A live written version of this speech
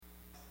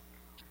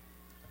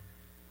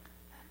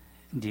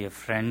Dear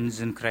friends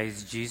in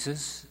Christ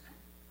Jesus,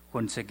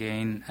 once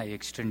again I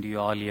extend you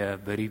all a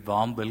very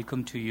warm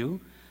welcome to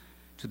you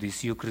to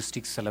this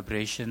Eucharistic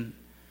celebration,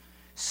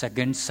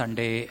 second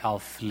Sunday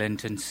of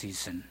Lenten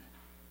season.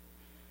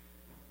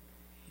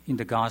 In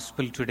the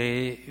Gospel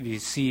today, we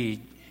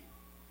see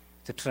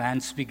the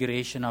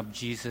transfiguration of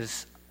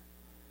Jesus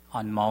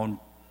on Mount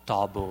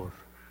Tabor.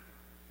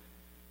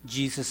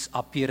 Jesus'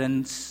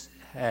 appearance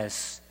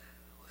has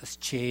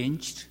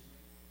changed,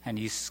 and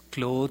his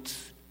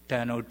clothes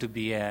turn out to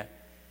be a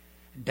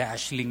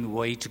dazzling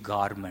white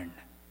garment.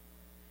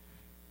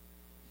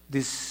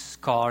 This is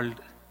called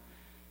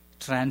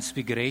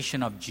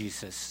transfiguration of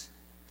Jesus,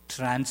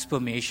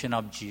 transformation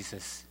of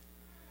Jesus.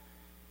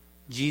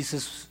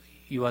 Jesus,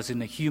 he was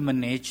in a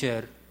human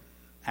nature,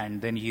 and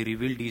then he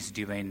revealed his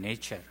divine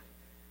nature.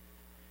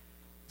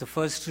 The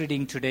first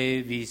reading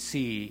today, we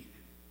see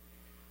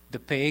the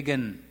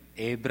pagan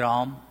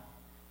Abraham.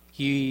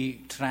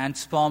 He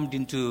transformed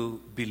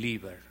into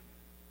believer.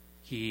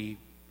 He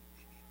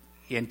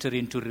entered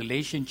into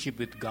relationship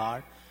with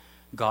God.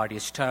 God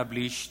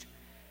established,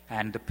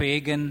 and the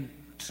pagan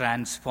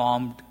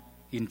transformed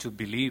into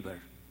believer.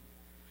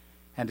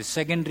 And the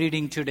second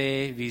reading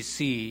today, we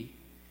see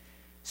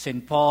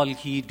St. Paul.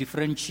 He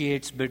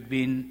differentiates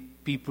between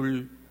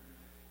people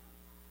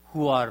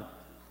who are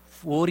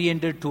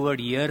oriented toward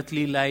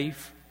earthly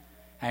life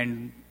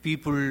and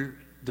people,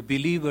 the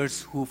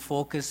believers who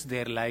focus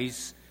their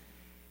lives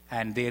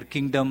and their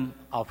kingdom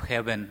of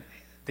heaven,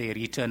 their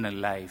eternal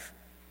life,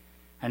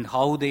 and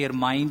how their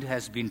mind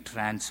has been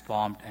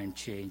transformed and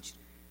changed.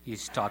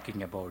 He's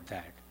talking about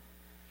that.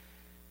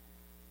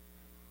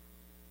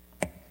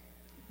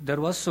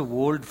 There was an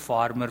old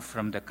farmer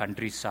from the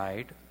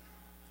countryside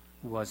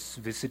who was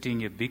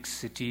visiting a big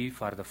city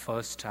for the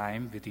first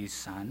time with his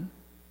son.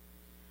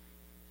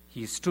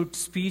 He stood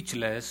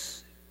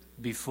speechless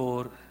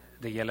before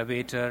the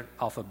elevator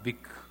of a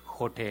big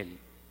hotel,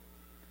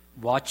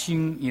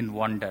 watching in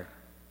wonder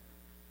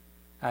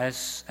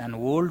as an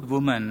old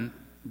woman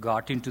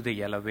got into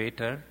the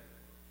elevator,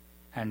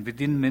 and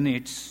within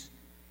minutes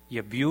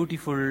a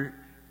beautiful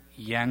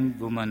young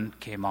woman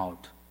came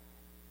out.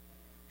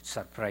 It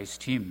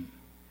surprised him.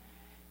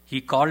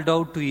 He called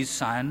out to his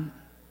son,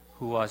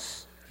 who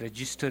was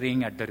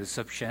registering at the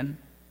reception,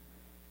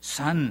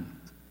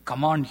 "Son,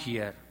 come on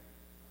here.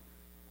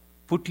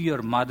 Put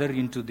your mother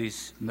into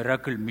this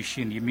miracle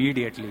machine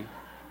immediately.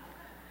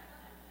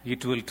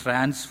 It will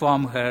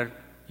transform her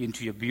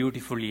into a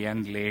beautiful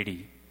young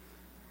lady."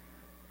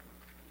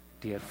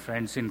 Dear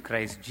friends in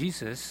Christ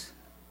Jesus,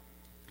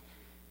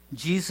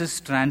 Jesus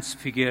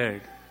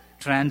transfigured,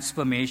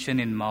 transformation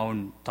in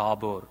Mount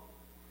Tabor,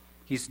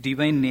 his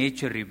divine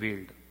nature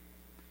revealed.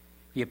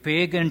 A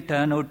pagan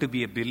turned out to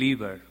be a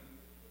believer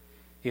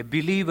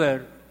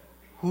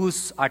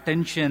whose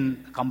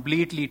attention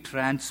completely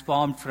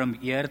transformed from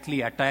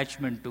earthly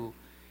attachment to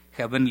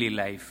heavenly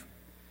life.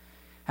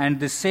 And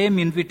the same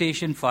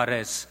invitation for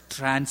us,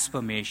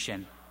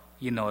 transformation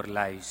in our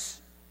lives.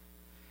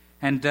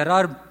 And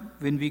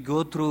when we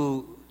go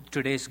through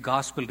today's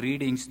gospel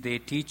readings, they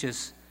teach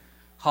us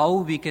how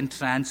we can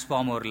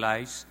transform our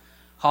lives,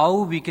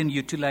 how we can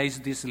utilize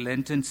this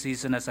Lenten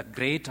season as a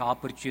great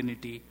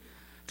opportunity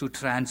to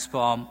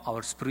transform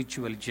our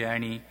spiritual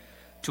journey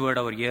toward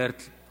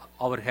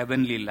our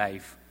heavenly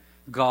life,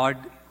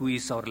 God who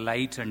is our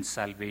light and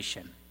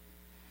salvation.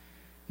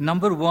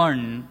 Number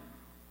one,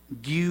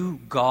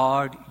 give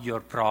God your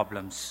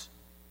problems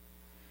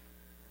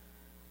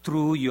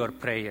through your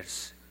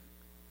prayers.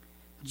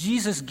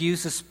 Jesus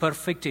gives us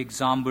perfect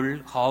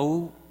example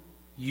how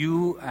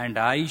you and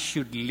I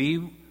should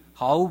live,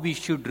 how we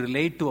should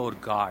relate to our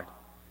God.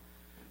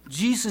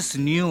 Jesus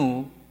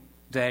knew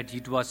that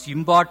it was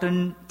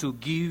important to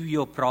give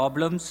your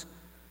problems,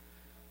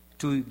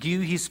 to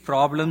give his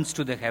problems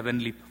to the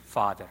Heavenly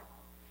Father.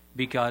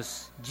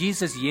 Because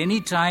Jesus,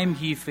 anytime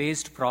he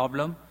faced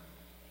problem,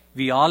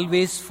 we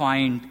always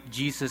find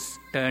Jesus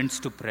turns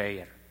to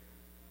prayer.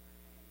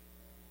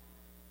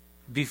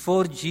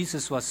 Before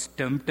Jesus was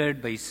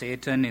tempted by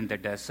Satan in the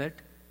desert,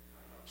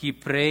 he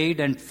prayed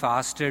and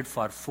fasted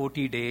for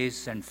 40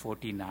 days and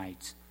 40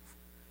 nights.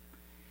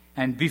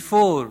 And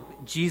before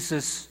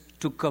Jesus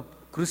took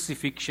up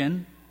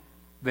crucifixion,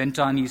 went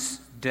on his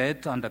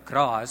death on the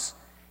cross,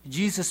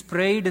 Jesus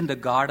prayed in the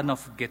Garden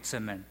of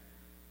Gethsemane.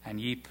 And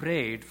he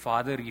prayed,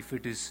 "Father, if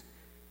it is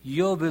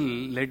your will,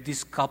 let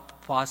this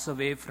cup pass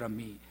away from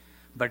me.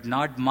 But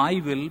not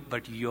my will,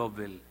 but your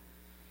will."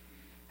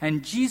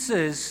 And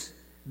Jesus,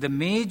 the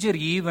major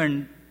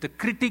event, the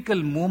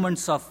critical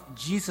moments of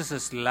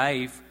Jesus'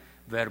 life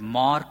were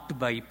marked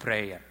by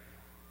prayer.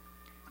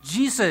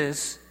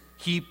 Jesus,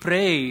 he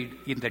prayed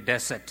in the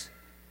desert.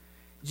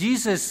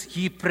 Jesus,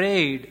 he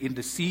prayed in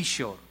the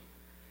seashore.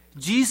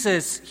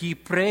 Jesus, he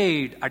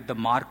prayed at the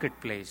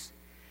marketplace.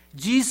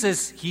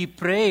 Jesus, he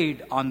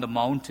prayed on the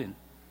mountain.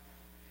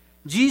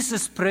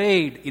 Jesus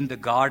prayed in the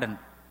garden.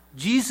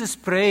 Jesus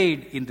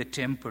prayed in the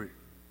temple.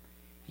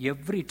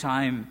 Every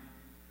time,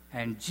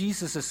 and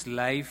Jesus'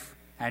 life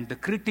and the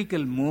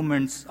critical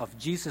moments of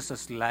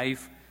Jesus'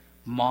 life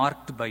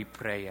marked by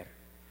prayer.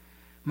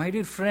 My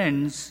dear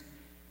friends,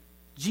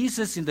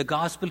 Jesus in the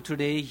gospel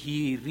today,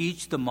 he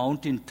reached the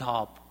mountain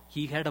top.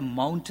 He had a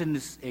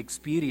mountainous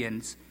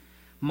experience.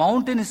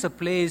 Mountain is a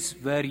place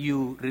where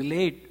you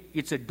relate,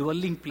 it's a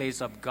dwelling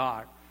place of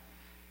God.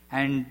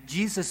 And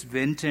Jesus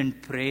went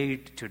and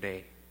prayed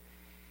today.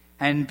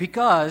 And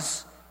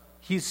because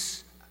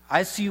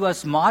as he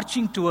was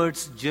marching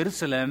towards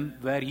Jerusalem,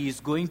 where he is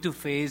going to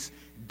face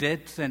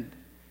death and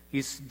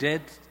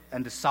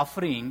the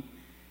suffering,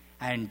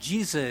 and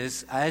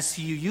Jesus, as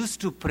he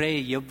used to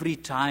pray every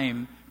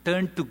time,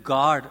 turned to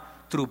God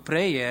through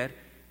prayer,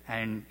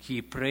 and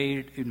he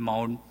prayed in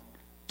Mount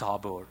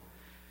Tabor.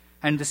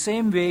 And the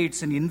same way,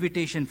 it's an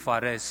invitation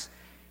for us.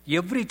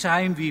 Every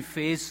time we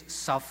face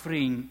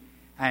suffering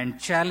and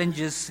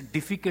challenges,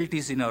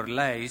 difficulties in our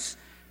lives,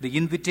 the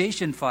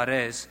invitation for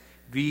us,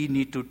 we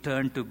need to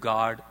turn to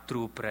God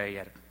through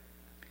prayer.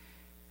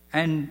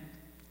 And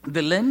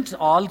the Lent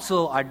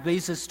also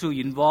advises to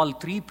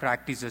involve 3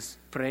 practices: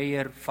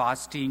 prayer,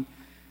 fasting,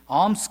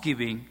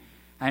 almsgiving.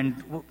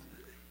 And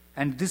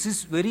this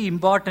is very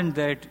important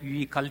that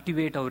we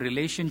cultivate our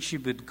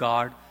relationship with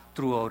God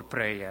through our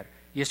prayer.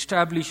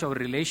 Establish our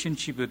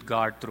relationship with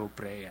God through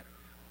prayer.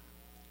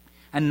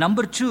 And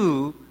number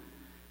 2,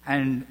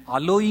 and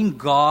allowing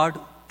God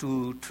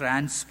to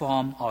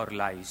transform our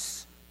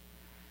lives.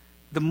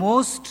 The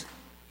most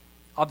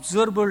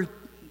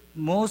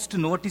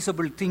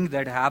noticeable thing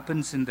that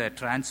happens in the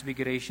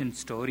Transfiguration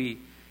story,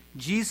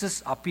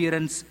 Jesus'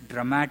 appearance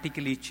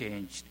dramatically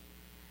changed.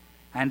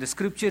 And the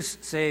scriptures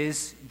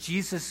says,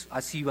 Jesus,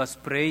 as he was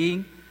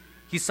praying,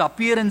 his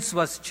appearance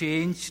was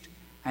changed,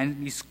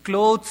 and his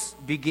clothes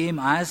became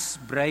as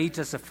bright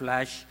as a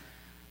flash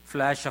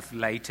of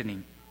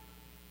lightning.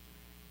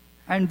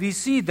 And we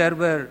see there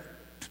were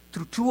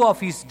 2 of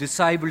his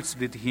disciples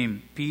with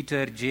him,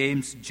 Peter,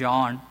 James,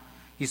 John.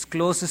 His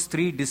closest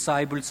 3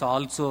 disciples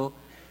also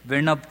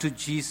went up to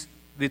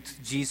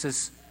with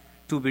Jesus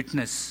to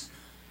witness.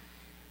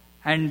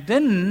 And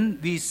then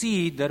we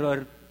see there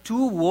were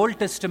 2 Old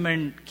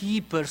Testament key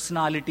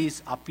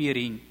personalities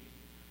appearing,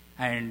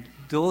 and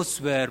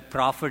those were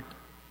Prophet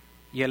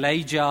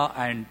Elijah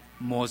and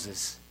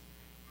Moses.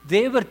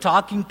 They were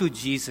talking to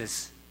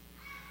Jesus.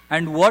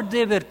 And what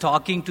they were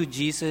talking to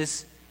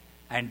Jesus,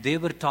 and they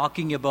were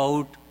talking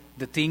about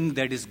the thing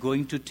that is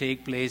going to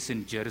take place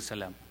in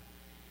Jerusalem.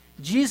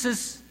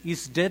 Jesus,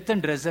 his death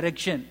and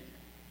resurrection,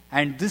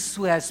 and this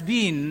has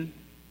been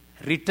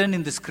written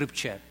in the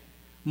scripture.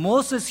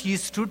 Moses, he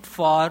stood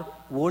for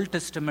Old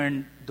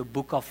Testament, the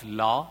book of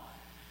law,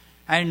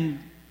 and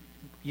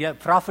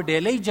Prophet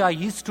Elijah,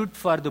 he stood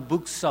for the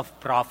books of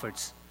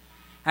prophets.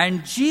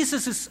 And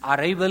Jesus'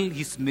 arrival,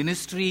 his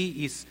ministry,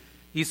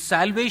 his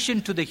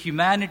salvation to the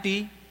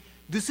humanity,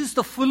 this is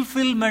the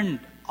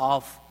fulfillment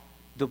of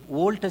the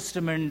Old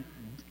Testament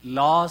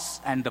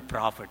laws and the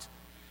prophets.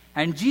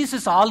 And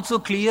Jesus also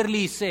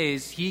clearly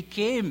says he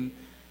came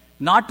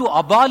not to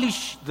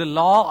abolish the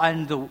law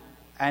and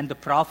the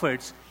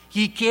prophets.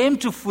 He came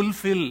to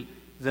fulfill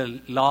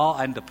the law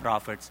and the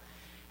prophets.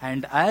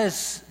 And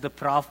as the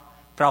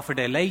prophet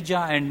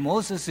Elijah and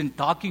Moses in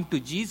talking to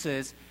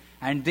Jesus,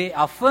 and they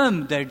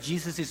affirm that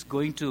Jesus is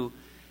going to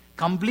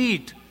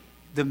complete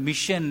the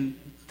mission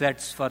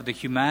that's for the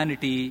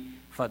humanity,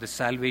 for the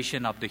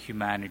salvation of the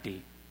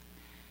humanity.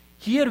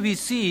 Here we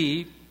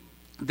see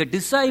the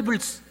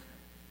disciples,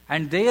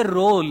 and their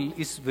role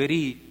is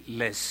very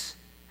less.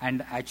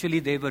 And actually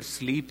they were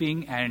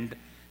sleeping and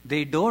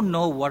they don't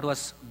know what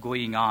was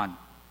going on.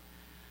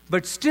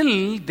 But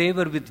still they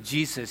were with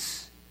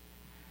Jesus.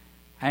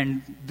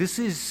 And this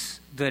is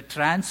the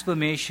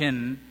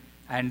transformation,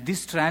 and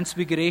this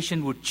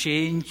transfiguration would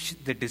change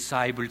the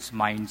disciples'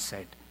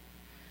 mindset.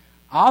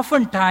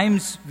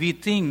 Oftentimes we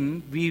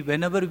think,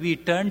 whenever we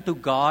turn to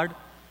God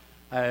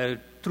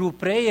through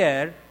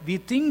prayer, we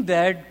think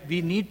that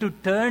we need to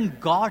turn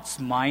God's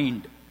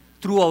mind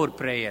through our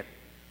prayer.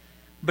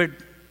 But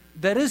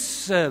there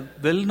is a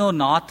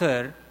well-known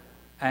author,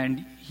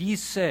 and he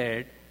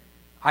said,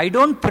 I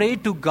don't pray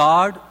to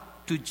God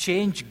to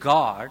change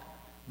God,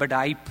 but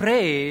I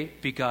pray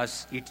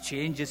because it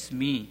changes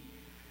me.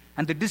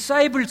 And the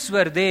disciples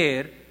were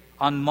there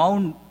on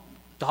Mount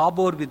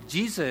Tabor with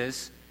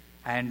Jesus,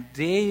 and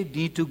they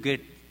need to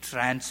get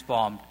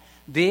transformed.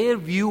 Their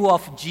view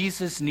of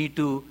Jesus need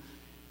to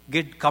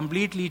get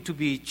completely to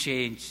be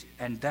changed,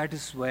 and that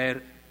is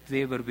where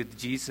they were with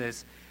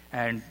Jesus.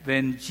 And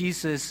when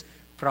Jesus,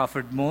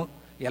 Prophet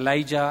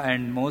Elijah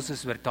and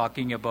Moses were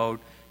talking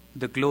about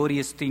the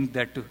glorious thing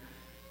that to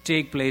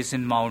take place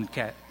in Mount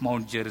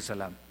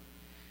Jerusalem.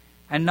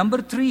 And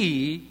number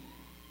 3,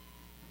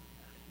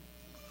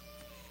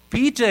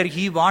 Peter,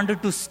 he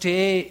wanted to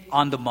stay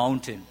on the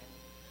mountain.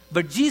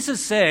 But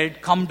Jesus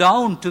said, come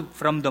down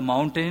from the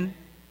mountain,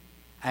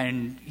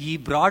 and he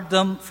brought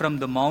them from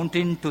the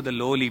mountain to the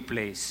lowly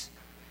place.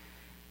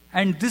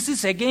 And this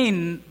is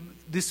again,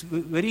 this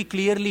very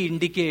clearly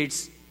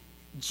indicates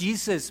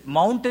Jesus,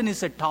 mountain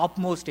is a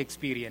topmost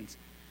experience.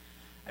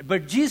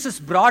 But Jesus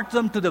brought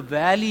them to the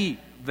valley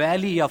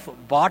of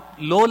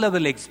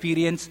low-level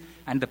experience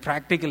and the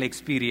practical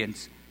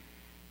experience.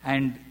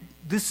 And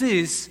this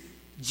is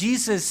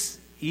Jesus,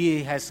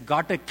 he has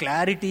got a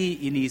clarity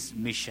in his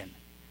mission.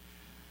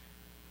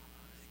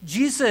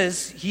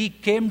 Jesus, he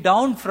came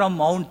down from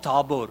Mount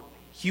Tabor.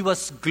 He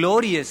was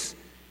glorious.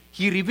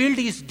 He revealed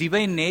his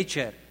divine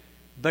nature,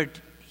 but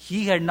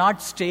he had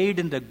not stayed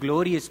in the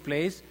glorious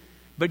place,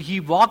 but he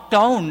walked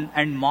down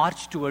and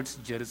marched towards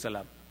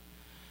Jerusalem.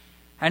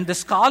 And the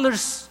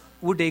scholars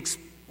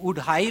would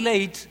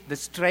highlight the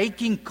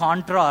striking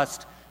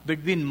contrast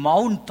between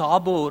Mount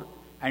Tabor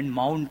and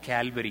Mount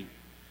Calvary.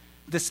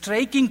 The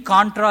striking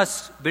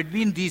contrast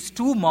between these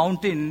two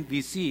mountains,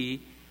 we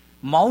see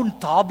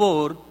Mount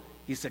Tabor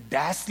is a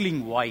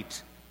dazzling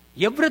white.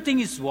 Everything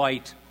is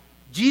white.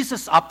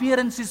 Jesus'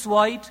 appearance is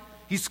white.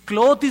 His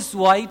cloth is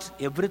white.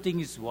 Everything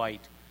is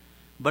white.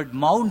 But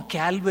Mount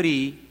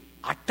Calvary,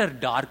 utter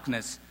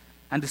darkness.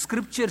 And the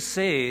scripture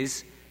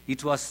says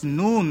it was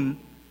noon.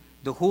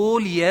 The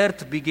whole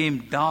earth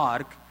became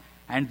dark.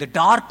 And the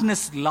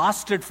darkness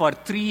lasted for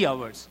 3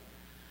 hours.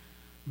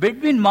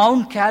 Between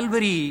Mount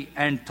Calvary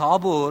and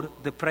Tabor,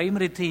 the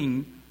primary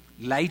thing,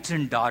 light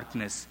and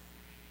darkness.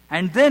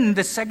 And then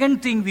the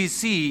second thing we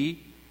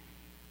see,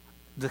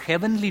 the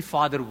Heavenly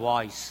Father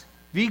voice.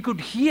 We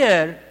could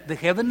hear the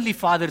Heavenly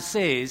Father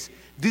says,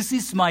 "This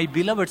is my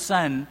beloved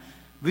Son,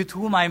 with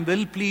whom I am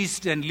well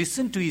pleased," and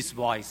listen to his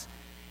voice.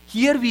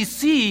 Here we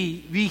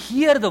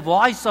hear the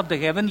voice of the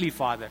Heavenly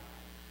Father.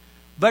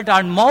 But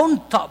on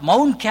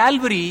Mount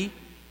Calvary,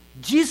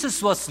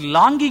 Jesus was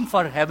longing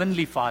for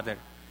Heavenly Father.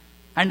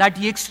 And at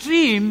the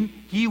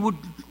extreme, he would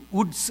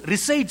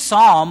recite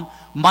Psalm,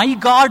 my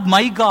God,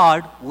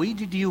 why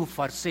did you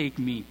forsake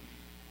me?"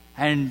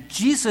 And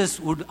Jesus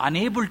would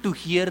unable to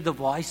hear the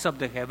voice of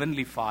the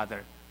Heavenly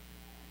Father.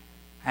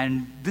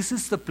 And this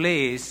is the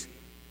place,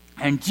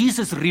 and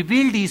Jesus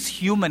revealed his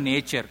human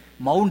nature.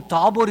 Mount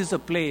Tabor is a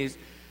place.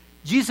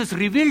 Jesus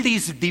revealed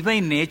his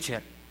divine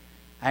nature.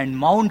 And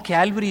Mount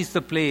Calvary is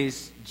the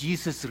place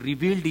Jesus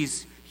revealed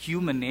his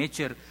human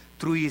nature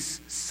through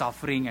his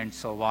suffering and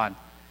so on.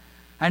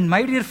 And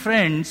my dear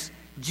friends,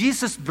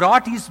 Jesus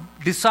brought his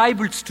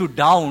disciples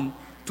down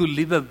to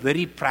live a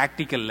very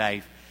practical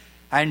life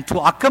and to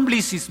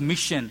accomplish his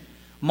mission.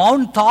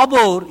 Mount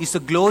Tabor is a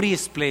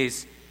glorious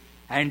place,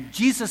 and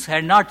Jesus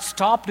had not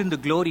stopped in the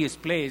glorious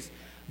place,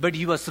 but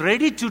he was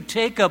ready to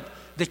take up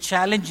the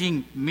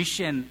challenging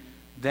mission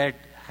that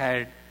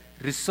had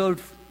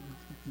reserved,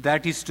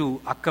 that is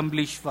to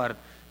accomplish for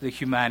the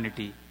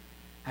humanity.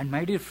 And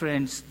my dear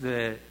friends,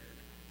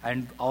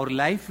 and our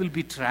life will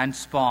be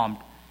transformed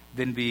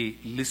when we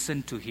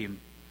listen to him.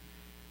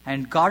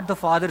 And God the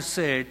Father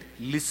said,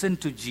 listen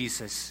to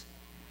Jesus.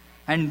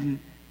 And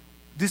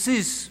this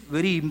is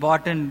very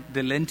important,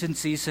 the Lenten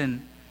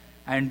season,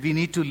 and we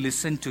need to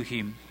listen to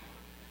him.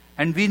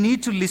 And we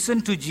need to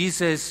listen to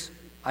Jesus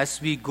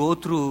as we go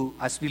through,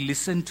 as we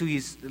listen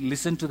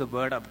to the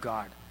word of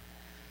God.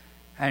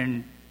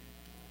 And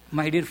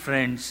my dear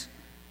friends,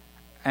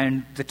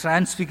 and the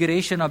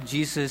transfiguration of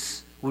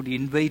Jesus would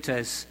invite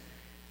us,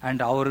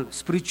 and our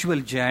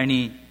spiritual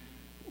journey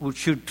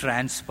should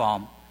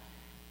transform.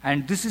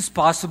 And this is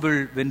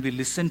possible when we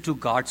listen to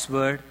God's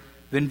word,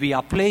 when we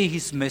apply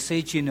his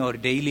message in our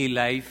daily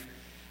life,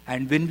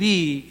 and when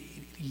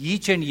we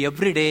each and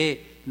every day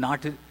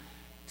not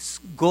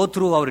go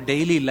through our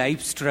daily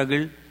life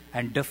struggle,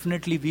 and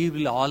definitely we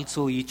will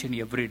also each and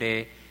every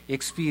day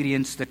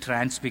experience the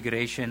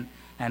transfiguration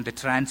and the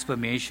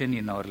transformation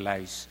in our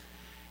lives.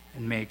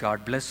 And may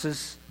God bless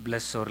us,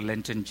 bless our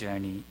Lenten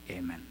journey.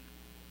 Amen.